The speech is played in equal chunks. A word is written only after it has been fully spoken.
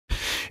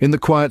In the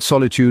quiet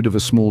solitude of a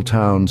small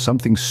town,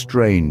 something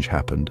strange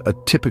happened. A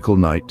typical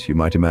night, you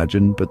might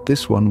imagine, but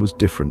this one was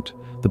different.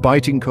 The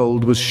biting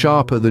cold was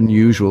sharper than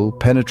usual,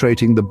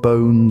 penetrating the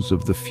bones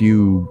of the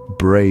few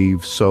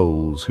brave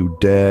souls who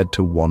dared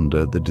to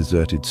wander the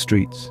deserted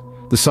streets.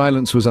 The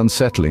silence was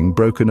unsettling,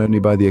 broken only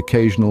by the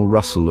occasional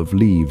rustle of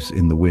leaves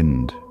in the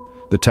wind.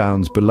 The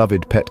town's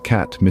beloved pet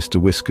cat,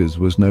 Mr. Whiskers,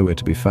 was nowhere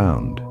to be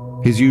found.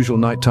 His usual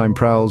nighttime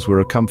prowls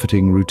were a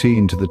comforting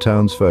routine to the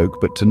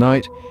townsfolk, but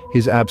tonight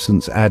his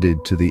absence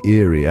added to the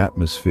eerie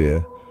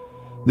atmosphere.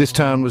 This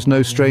town was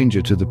no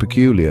stranger to the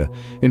peculiar.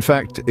 In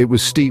fact, it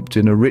was steeped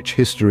in a rich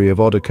history of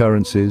odd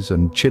occurrences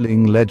and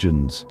chilling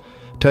legends.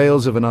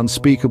 Tales of an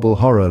unspeakable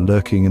horror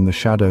lurking in the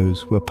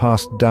shadows were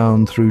passed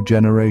down through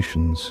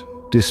generations,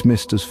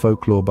 dismissed as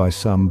folklore by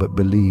some but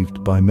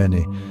believed by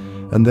many.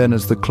 And then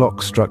as the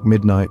clock struck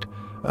midnight,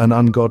 an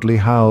ungodly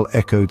howl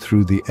echoed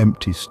through the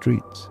empty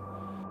streets.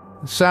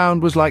 The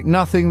sound was like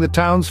nothing the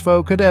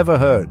townsfolk had ever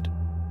heard.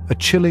 A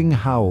chilling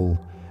howl,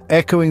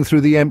 echoing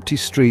through the empty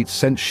streets,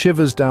 sent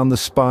shivers down the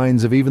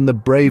spines of even the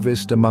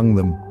bravest among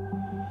them.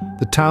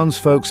 The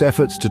townsfolk's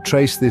efforts to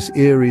trace this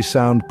eerie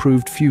sound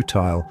proved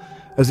futile,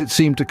 as it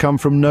seemed to come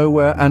from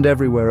nowhere and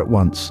everywhere at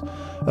once.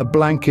 A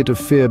blanket of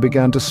fear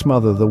began to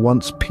smother the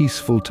once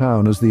peaceful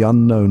town as the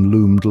unknown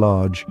loomed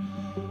large.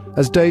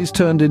 As days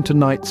turned into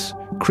nights,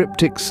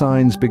 cryptic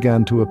signs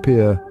began to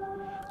appear.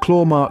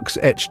 Claw marks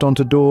etched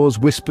onto doors,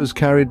 whispers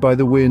carried by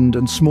the wind,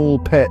 and small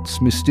pets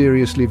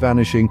mysteriously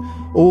vanishing,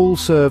 all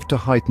served to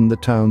heighten the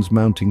town's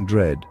mounting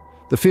dread.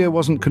 The fear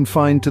wasn't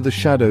confined to the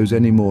shadows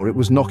anymore, it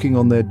was knocking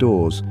on their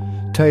doors.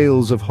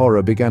 Tales of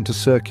horror began to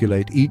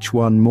circulate, each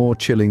one more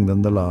chilling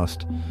than the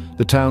last.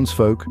 The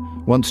townsfolk,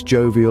 once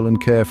jovial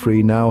and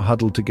carefree, now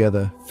huddled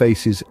together,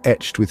 faces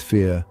etched with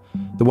fear.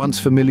 The once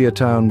familiar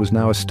town was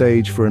now a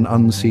stage for an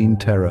unseen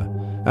terror.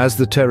 As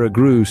the terror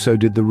grew, so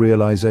did the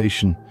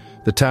realization.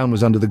 The town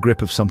was under the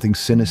grip of something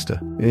sinister.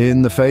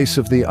 In the face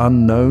of the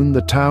unknown,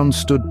 the town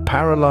stood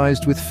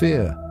paralyzed with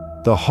fear.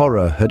 The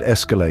horror had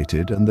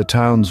escalated, and the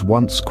town's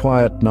once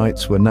quiet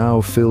nights were now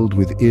filled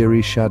with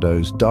eerie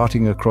shadows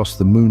darting across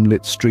the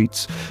moonlit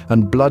streets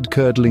and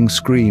blood-curdling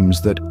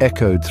screams that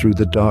echoed through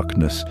the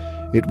darkness.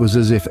 It was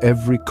as if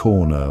every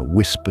corner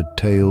whispered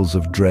tales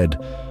of dread,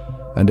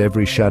 and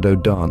every shadow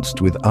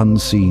danced with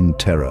unseen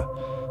terror.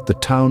 The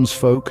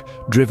townsfolk,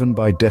 driven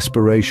by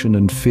desperation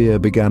and fear,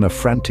 began a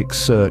frantic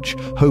search,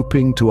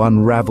 hoping to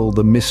unravel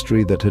the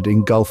mystery that had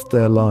engulfed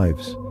their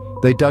lives.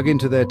 They dug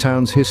into their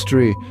town's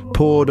history,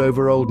 pored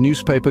over old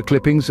newspaper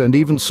clippings, and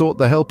even sought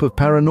the help of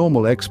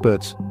paranormal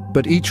experts.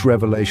 But each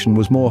revelation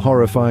was more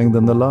horrifying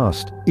than the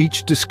last.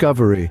 Each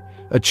discovery,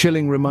 a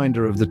chilling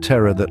reminder of the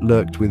terror that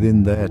lurked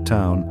within their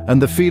town,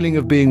 and the feeling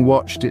of being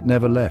watched it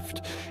never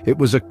left. It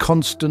was a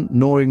constant,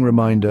 gnawing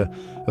reminder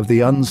of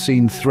the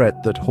unseen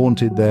threat that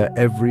haunted their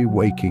every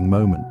waking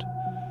moment.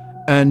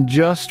 And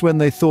just when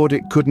they thought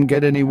it couldn't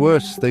get any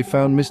worse, they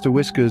found Mr.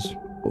 Whiskers,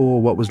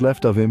 or what was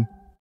left of him,